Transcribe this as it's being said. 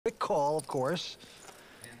call, of course.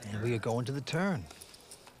 And we are going to the turn.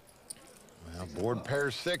 Well, board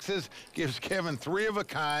pairs sixes gives Kevin 3 of a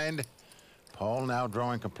kind. Paul now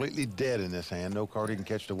drawing completely dead in this hand. No card he can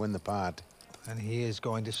catch to win the pot. And he is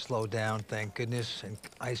going to slow down, thank goodness. And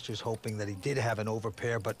Eister's hoping that he did have an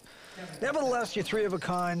overpair, but nevertheless, you're 3 of a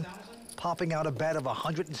kind, popping out a bet of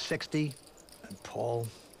 160. And Paul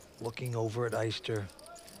looking over at Eister.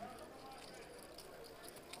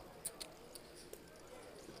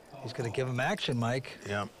 He's going to give him action, Mike.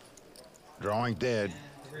 Yep. Drawing dead.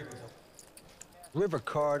 River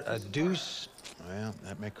card, a deuce. Well,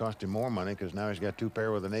 that may cost him more money because now he's got 2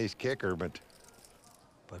 pair with an ace kicker, but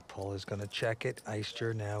Paul is going to check it.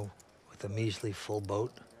 Eister now with a measly full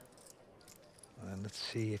boat. And let's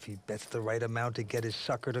see if he bets the right amount to get his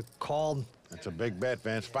sucker to call. that's a big bet,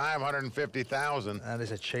 Vince. 550,000. That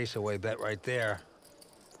is a chase-away bet right there.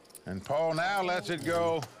 And Paul now lets it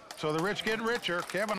go. So the rich get richer. Kevin